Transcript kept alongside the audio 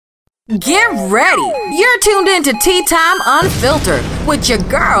Get ready! You're tuned in to Tea Time Unfiltered with your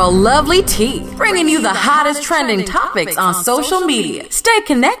girl, Lovelyti, bringing you the hottest trending topics on social media. Stay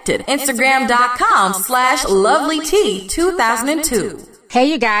connected. Instagram.com/Lovelyti2002. Hey,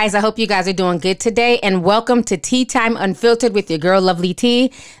 you guys. I hope you guys are doing good today, and welcome to Tea Time Unfiltered with your girl,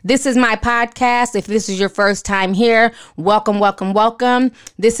 Lovelyti. This is my podcast. If this is your first time here, welcome, welcome, welcome.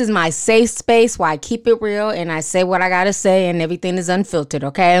 This is my safe space where I keep it real and I say what I gotta say and everything is unfiltered,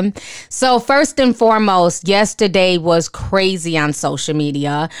 okay? So first and foremost, yesterday was crazy on social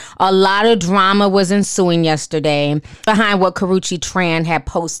media. A lot of drama was ensuing yesterday behind what Karrueche Tran had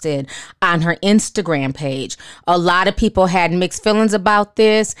posted on her Instagram page. A lot of people had mixed feelings about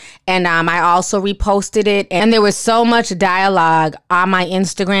this, and I also reposted it, and there was so much dialogue on my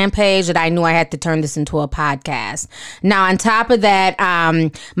Instagram page that I knew I had to turn this into a podcast. Now, on top of that,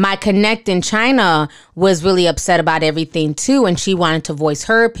 my connect in China was really upset about everything too, and she wanted to voice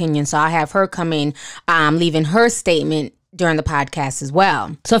her opinion, so I have her coming, leaving her statement during the podcast as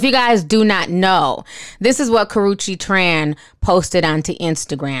well. So if you guys do not know, this is what Karrueche Tran posted onto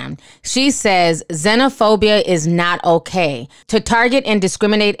Instagram. She says, "Xenophobia is not okay. To target and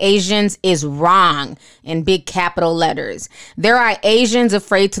discriminate Asians is wrong," in big capital letters. "There are Asians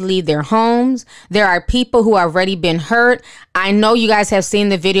afraid to leave their homes. There are people who have already been hurt. I know you guys have seen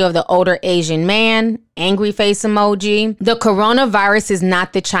the video of the older Asian man, angry face emoji. The coronavirus is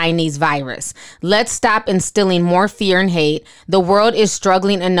not the Chinese virus. Let's stop instilling more fear and hate. The world is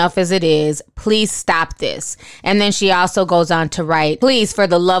struggling enough as it is. Please stop this." And then she also goes on to write, "Please, for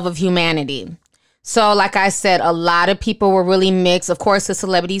the love of humanity." So like I said, a lot of people were really mixed. Of course, the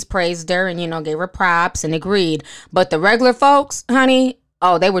celebrities praised her and, gave her props and agreed. But the regular folks, honey,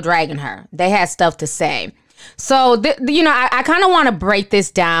 they were dragging her. They had stuff to say. So, I kind of want to break this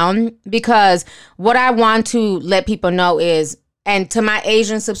down because what I want to let people know is, and to my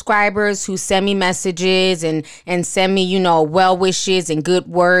Asian subscribers who send me messages and send me, well wishes and good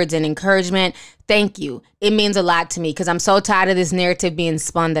words and encouragement, thank you. It means a lot to me because I'm so tired of this narrative being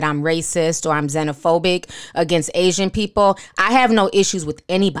spun that I'm racist or I'm xenophobic against Asian people. I have no issues with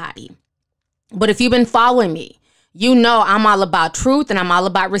anybody. But if you've been following me, you know I'm all about truth and I'm all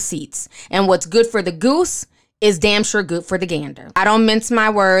about receipts. And what's good for the goose is damn sure good for the gander. I don't mince my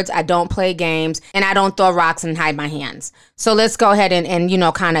words, I don't play games, and I don't throw rocks and hide my hands. So let's go ahead and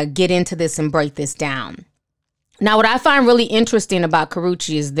kind of get into this and break this down. Now, what I find really interesting about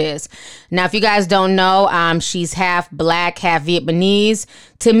Karrueche is this. Now, if you guys don't know, she's half black, half Vietnamese.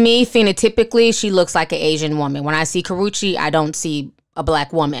 To me, phenotypically, she looks like an Asian woman. When I see Karrueche, I don't see a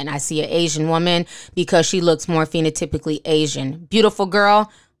black woman. I see an Asian woman because she looks more phenotypically Asian. Beautiful girl,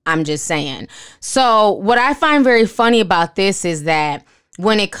 I'm just saying. So what I find very funny about this is that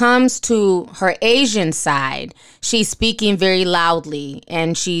when it comes to her Asian side, she's speaking very loudly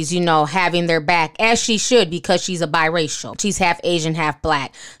and she's, having their back, as she should, because she's a biracial. She's half Asian, half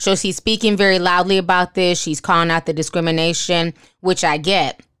black. So she's speaking very loudly about this. She's calling out the discrimination, which I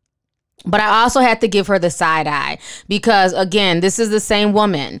get. But I also had to give her the side eye because, again, this is the same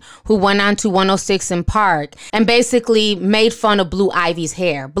woman who went on to 106 in Park and basically made fun of Blue Ivy's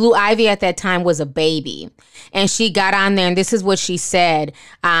hair. Blue Ivy at that time was a baby. And she got on there, and this is what she said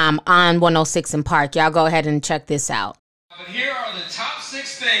on 106 in Park. Y'all go ahead and check this out. But here are the top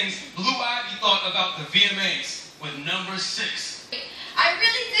 6 things Blue Ivy thought about the VMAs with number 6. I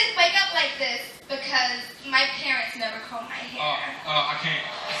really did wake up like this because my parents never combed my hair. I can't.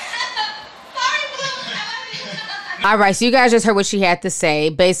 All right, so you guys just heard what she had to say.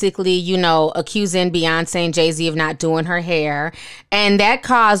 Basically, accusing Beyonce and Jay-Z of not doing her hair. And that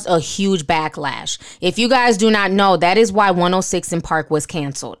caused a huge backlash. If you guys do not know, that is why 106 in Park was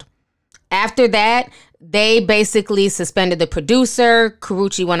canceled. After that, they basically suspended the producer.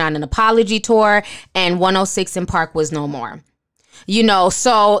 Karrueche went on an apology tour, and 106 in Park was no more.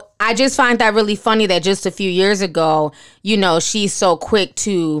 So I just find that really funny that just a few years ago, she's so quick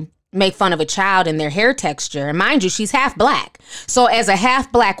to make fun of a child and their hair texture. And mind you, she's half black. So as a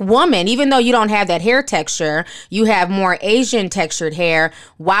half black woman, even though you don't have that hair texture, you have more Asian textured hair.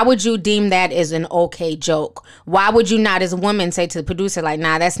 Why would you deem that as an okay joke? Why would you not as a woman say to the producer, like,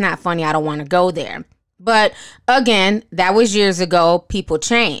 nah, that's not funny. I don't want to go there. But again, that was years ago. People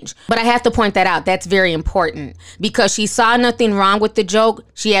change. But I have to point that out. That's very important because she saw nothing wrong with the joke.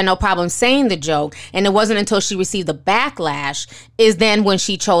 She had no problem saying the joke. And it wasn't until she received the backlash is then when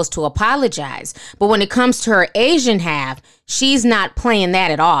she chose to apologize. But when it comes to her Asian half, she's not playing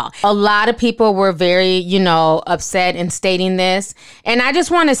that at all. A lot of people were very, upset in stating this. And I just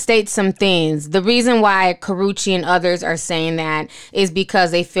want to state some things. The reason why Karrueche and others are saying that is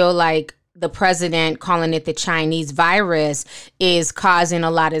because they feel like the president calling it the Chinese virus is causing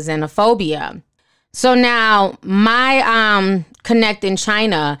a lot of xenophobia. So now my connect in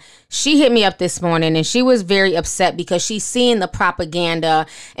China, she hit me up this morning and she was very upset because she's seeing the propaganda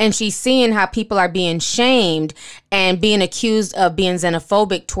and she's seeing how people are being shamed and being accused of being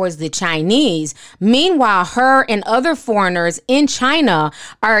xenophobic towards the Chinese. Meanwhile, her and other foreigners in China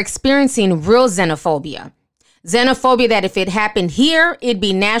are experiencing real xenophobia. Xenophobia that if it happened here, it'd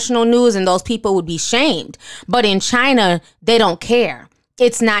be national news and those people would be shamed. But in China, they don't care.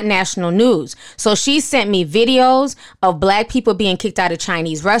 It's not national news. So she sent me videos of black people being kicked out of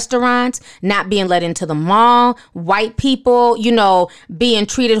Chinese restaurants, not being let into the mall, white people, being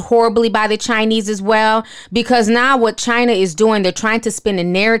treated horribly by the Chinese as well. Because now what China is doing, they're trying to spin a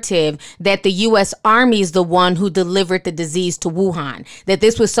narrative that the U.S. Army is the one who delivered the disease to Wuhan, that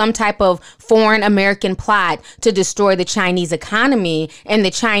this was some type of foreign American plot to destroy the Chinese economy, and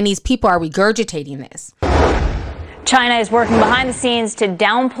the Chinese people are regurgitating this. China is working behind the scenes to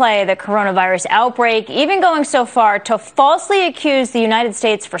downplay the coronavirus outbreak, even going so far to falsely accuse the United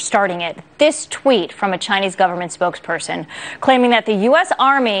States for starting it. This tweet from a Chinese government spokesperson claiming that the U.S.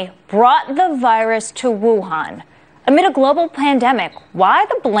 Army brought the virus to Wuhan. Amid a global pandemic, why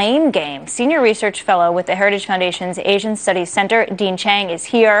the blame game? Senior research fellow with the Heritage Foundation's Asian Studies Center, Dean Chang, is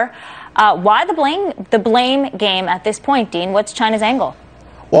here. Why the blame game at this point, Dean? What's China's angle?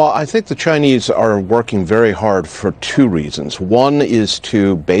 Well, I think the Chinese are working very hard for two reasons. One is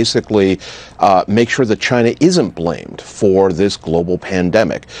to basically make sure that China isn't blamed for this global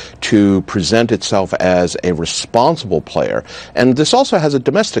pandemic, to present itself as a responsible player. And this also has a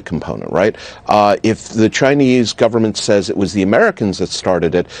domestic component, right? If the Chinese government says it was the Americans that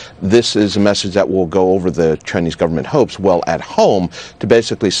started it, this is a message that will go over the Chinese government hopes well at home to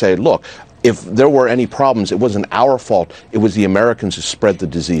basically say, look, if there were any problems, it wasn't our fault. It was the Americans who spread the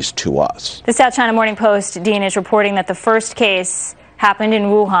disease to us. The South China Morning Post, Dean, is reporting that the first case happened in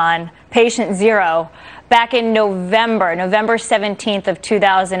Wuhan, patient 0, back in November 17th of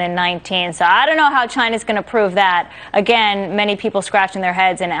 2019. So I don't know how China's going to prove that. Again, many people scratching their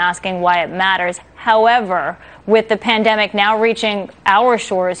heads and asking why it matters. However, with the pandemic now reaching our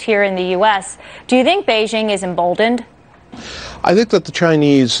shores here in the U.S., do you think Beijing is emboldened? I think that the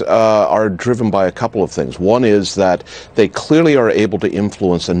Chinese are driven by a couple of things. One is that they clearly are able to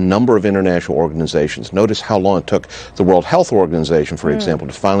influence a number of international organizations. Notice how long it took the World Health Organization, for example,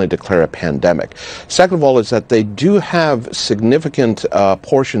 to finally declare a pandemic. Second of all is that they do have significant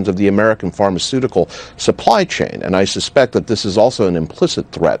portions of the American pharmaceutical supply chain. And I suspect that this is also an implicit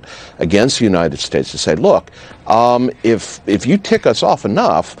threat against the United States to say, look, if you tick us off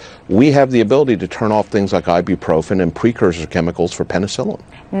enough, we have the ability to turn off things like ibuprofen and precursor chemicals for penicillin.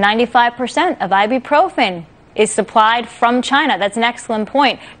 95% of ibuprofen is supplied from China. That's an excellent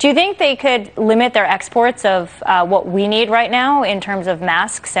point. Do you think they could limit their exports of what we need right now in terms of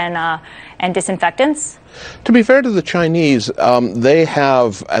masks and disinfectants? To be fair to the Chinese, they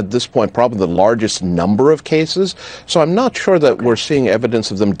have, at this point, probably the largest number of cases. So I'm not sure that we're seeing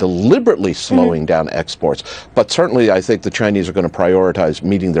evidence of them deliberately slowing down exports. But certainly, I think the Chinese are going to prioritize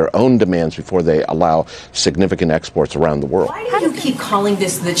meeting their own demands before they allow significant exports around the world. Why do you keep calling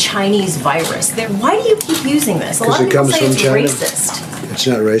this the Chinese virus? Why do you keep using this? A lot Because of it people comes say from it's China. racist. It's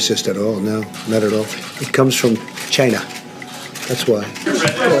not racist at all, no, not at all. It comes from China. That's why. Go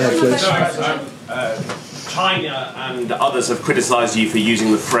ahead, please. China and others have criticized you for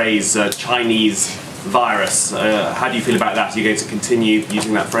using the phrase Chinese virus. How do you feel about that? Are you going to continue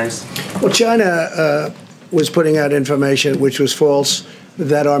using that phrase? Well, China was putting out information which was false,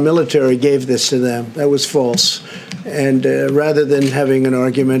 that our military gave this to them. That was false. And rather than having an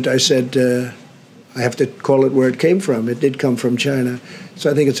argument, I said, I have to call it where it came from. It did come from China. So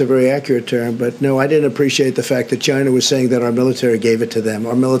I think it's a very accurate term. But no, I didn't appreciate the fact that China was saying that our military gave it to them.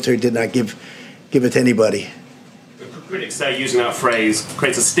 Our military did not give it to anybody. Critics say using that phrase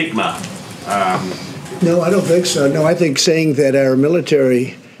creates a stigma. No, I don't think so. No, I think saying that our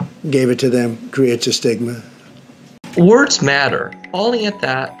military gave it to them creates a stigma. Words matter. Calling it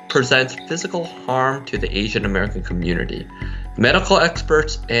that presents physical harm to the Asian American community. Medical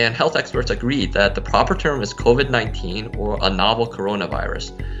experts and health experts agree that the proper term is COVID-19 or a novel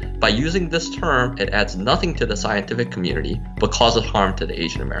coronavirus. By using this term, it adds nothing to the scientific community, but causes harm to the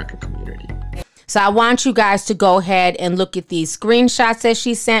Asian American community. So I want you guys to go ahead and look at these screenshots that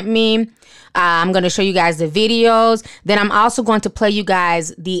she sent me. I'm going to show you guys the videos. Then I'm also going to play you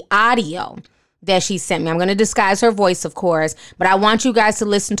guys the audio that she sent me. I'm going to disguise her voice, of course, but I want you guys to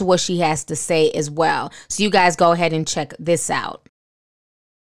listen to what she has to say as well. So you guys go ahead and check this out.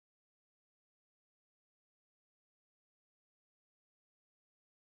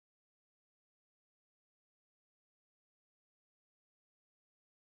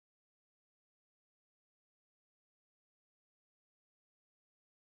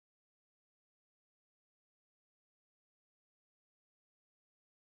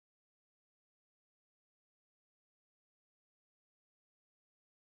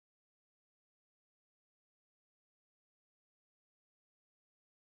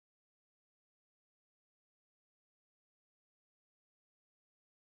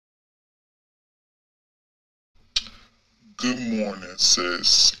 Good morning,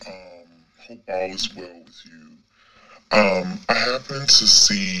 sis. Hope all is well with you. I happened to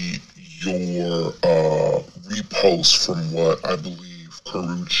see your repost from what I believe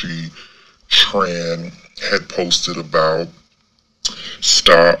Karrueche Tran had posted about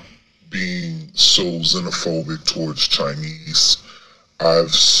stop being so xenophobic towards Chinese. I've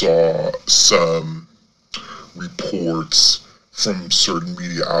saw some reports from certain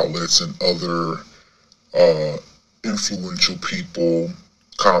media outlets and other influential people,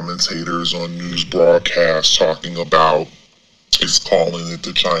 commentators on news broadcasts talking about is calling it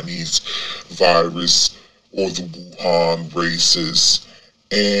the Chinese virus or the Wuhan races.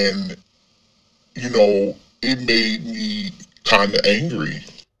 And, you know, it made me kind of angry.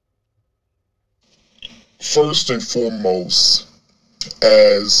 First and foremost,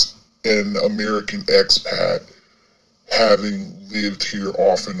 as an American expat, having lived here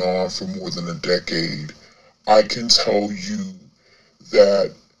off and on for more than a decade, I can tell you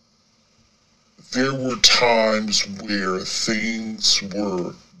that there were times where things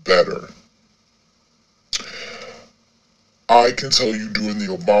were better. I can tell you during the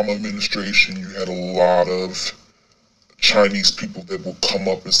Obama administration, you had a lot of Chinese people that would come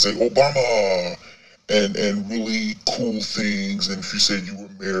up and say, Obama, and really cool things. And if you said you were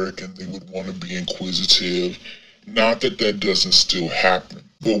American, they would want to be inquisitive. Not that that doesn't still happen.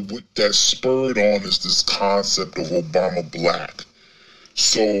 But what that spurred on is this concept of Obama black.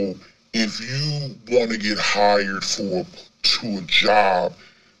 So if you want to get hired to a job,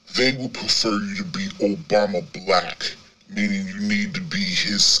 they would prefer you to be Obama black, meaning you need to be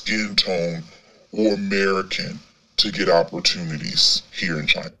his skin tone or American to get opportunities here in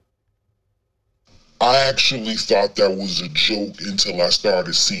China. I actually thought that was a joke until I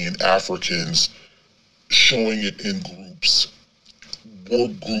started seeing Africans showing it in groups,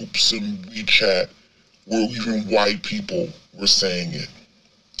 work groups in WeChat, where even white people were saying it.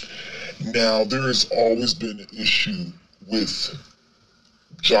 Now, there has always been an issue with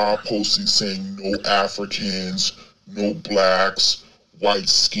job postings saying no Africans, no blacks, white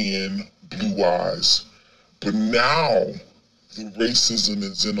skin, blue eyes. But now, the racism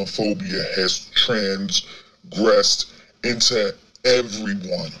and xenophobia has transgressed into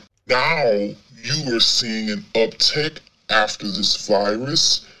everyone. Now, you are seeing an uptick after this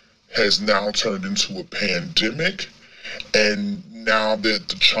virus has now turned into a pandemic. And now that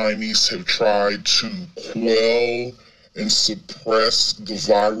the Chinese have tried to quell and suppress the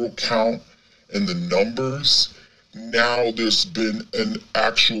viral count and the numbers, now there's been an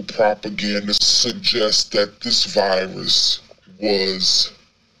actual propaganda to suggest that this virus was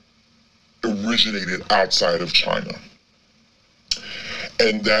originated outside of China.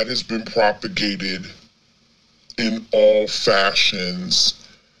 And that has been propagated in all fashions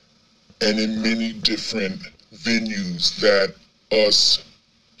and in many different venues that us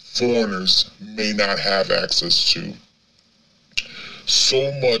foreigners may not have access to.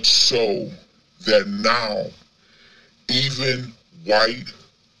 So much so that now even white,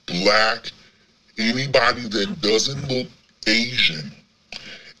 black, anybody that doesn't look Asian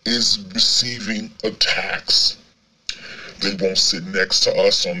is receiving attacks. They won't sit next to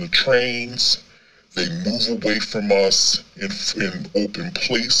us on the trains. They move away from us in open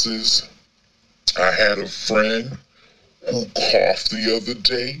places. I had a friend who coughed the other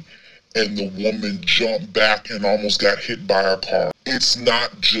day, and the woman jumped back and almost got hit by a car. It's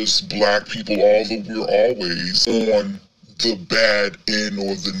not just black people, although we're always on the bad end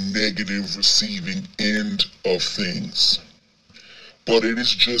or the negative receiving end of things. But it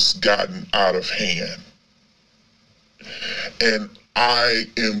has just gotten out of hand. And I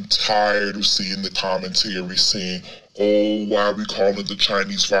am tired of seeing the commentary saying, oh, why are we calling it the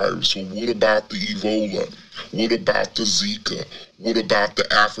Chinese virus? Well, what about the Ebola? What about the Zika? What about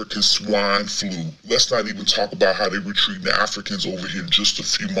the African swine flu? Let's not even talk about how they were treating the Africans over here just a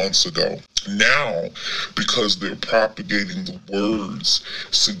few months ago. Now, because they're propagating the words,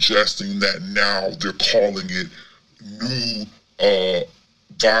 suggesting that now they're calling it new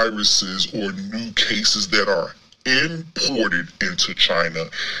viruses or new cases that are imported into China,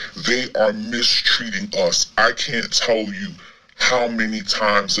 they are mistreating us. I can't tell you how many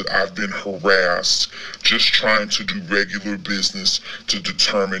times that I've been harassed just trying to do regular business to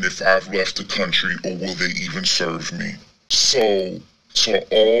determine if I've left the country or will they even serve me. So, to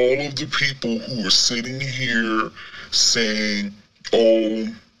all of the people who are sitting here saying, oh,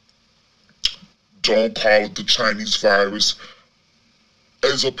 don't call it the Chinese virus,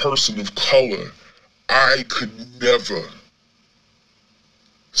 as a person of color, I could never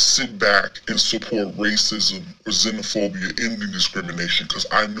sit back and support racism or xenophobia, ending discrimination, because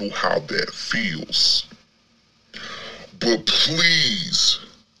I know how that feels. But please,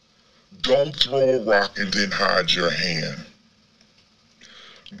 don't throw a rock and then hide your hand.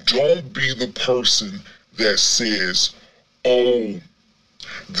 Don't be the person that says, oh,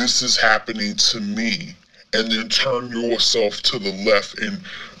 this is happening to me, and then turn yourself to the left and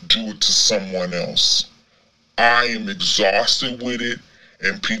do it to someone else. I am exhausted with it,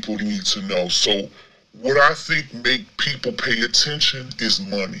 and people need to know. So what I think make people pay attention is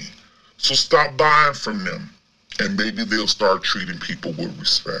money. So stop buying from them, and maybe they'll start treating people with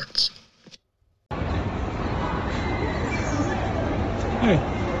respect. Hey.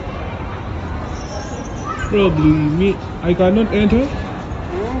 Probably me. I cannot enter.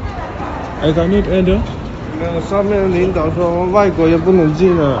 I cannot enter. 上面的领导说外国也不能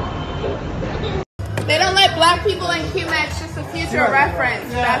进啊。 They don't let black people in QMAX, just a future reference.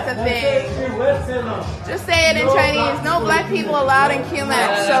 That's the thing. Just say it in Chinese. No black people allowed in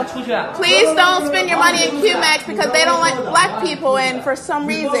QMAX. So please don't spend your money in QMAX because they don't let black people in for some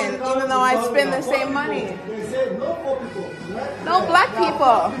reason, even though I spend the same money. No black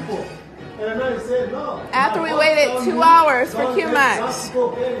people. After we waited 2 hours for QMAX.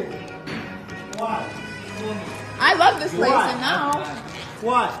 I love this place, and now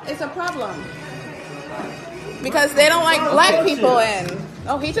it's a problem. Because they don't like black people in.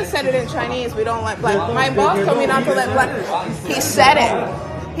 Oh, he just said it in Chinese. We don't let black. My boss told me not to let black. He said it.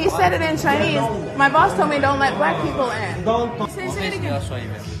 He said it in Chinese. My boss told me don't let black people in. Say it again.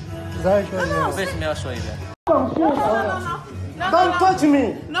 Don't touch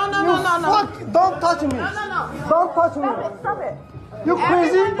me. No. Fuck, don't touch me. No. Don't touch me. Stop it. You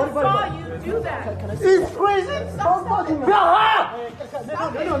crazy? Everyone saw you do that. It's crazy. Don't touch me.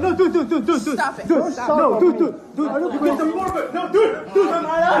 No, dude. Stop it. Dude, Stop no, it. dude. No, dude.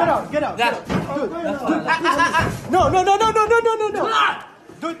 Get out. No.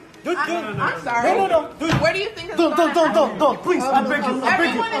 Dude. I'm sorry. No. Dude. Where do you think it's Don't. Please, I beg you.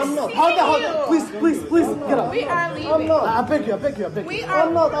 Everyone is seeing Hold on. Please, get out. We are leaving. I'm not. I beg you. We are.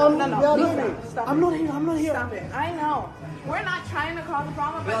 I'm not. No. Stop. I'm not here. Stop it. I know. We're not trying to cause a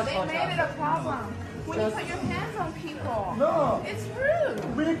problem, but they made it a problem. When you put your hands on people. No. It's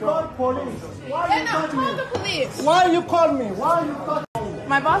rude. We call police. Why you Call touch me? the police. Why you call me? Why you touch me?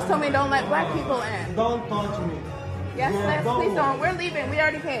 My boss told me don't let black people in. Don't touch me. Yes, please don't. We're leaving. We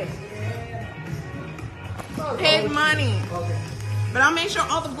already paid. Paid money. But I'll make sure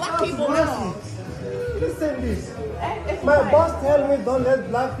all the black people know. Listen this. It's My fine. boss tell me don't let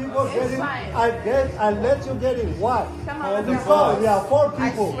black people get It's in. fine. I let you get in. Why? Come on, Because we are 4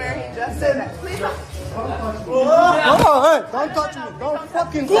 people. I swear he just said that. Please don't. Hey, don't touch me. Don't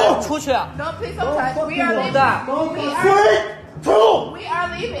fucking touch me. No, please don't touch. We are leaving. We are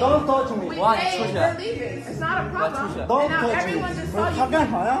leaving. Don't touch me. We paid. We're leaving. It's not a problem. Don't And now touch me. everyone just saw you.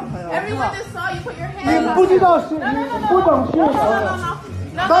 Everyone just saw you put your hands on. 你不知道是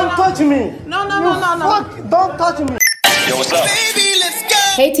No. Don't touch me. No. Fuck, don't touch me. Yo, what's up?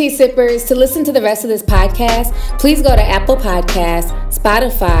 Hey Tea Sippers, to listen to the rest of this podcast, please go to Apple Podcasts,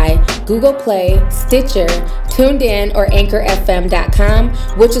 Spotify, Google Play, Stitcher, TuneIn, or AnchorFM.com,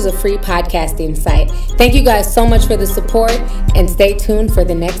 which is a free podcasting site. Thank you guys so much for the support, and stay tuned for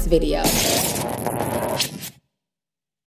the next video.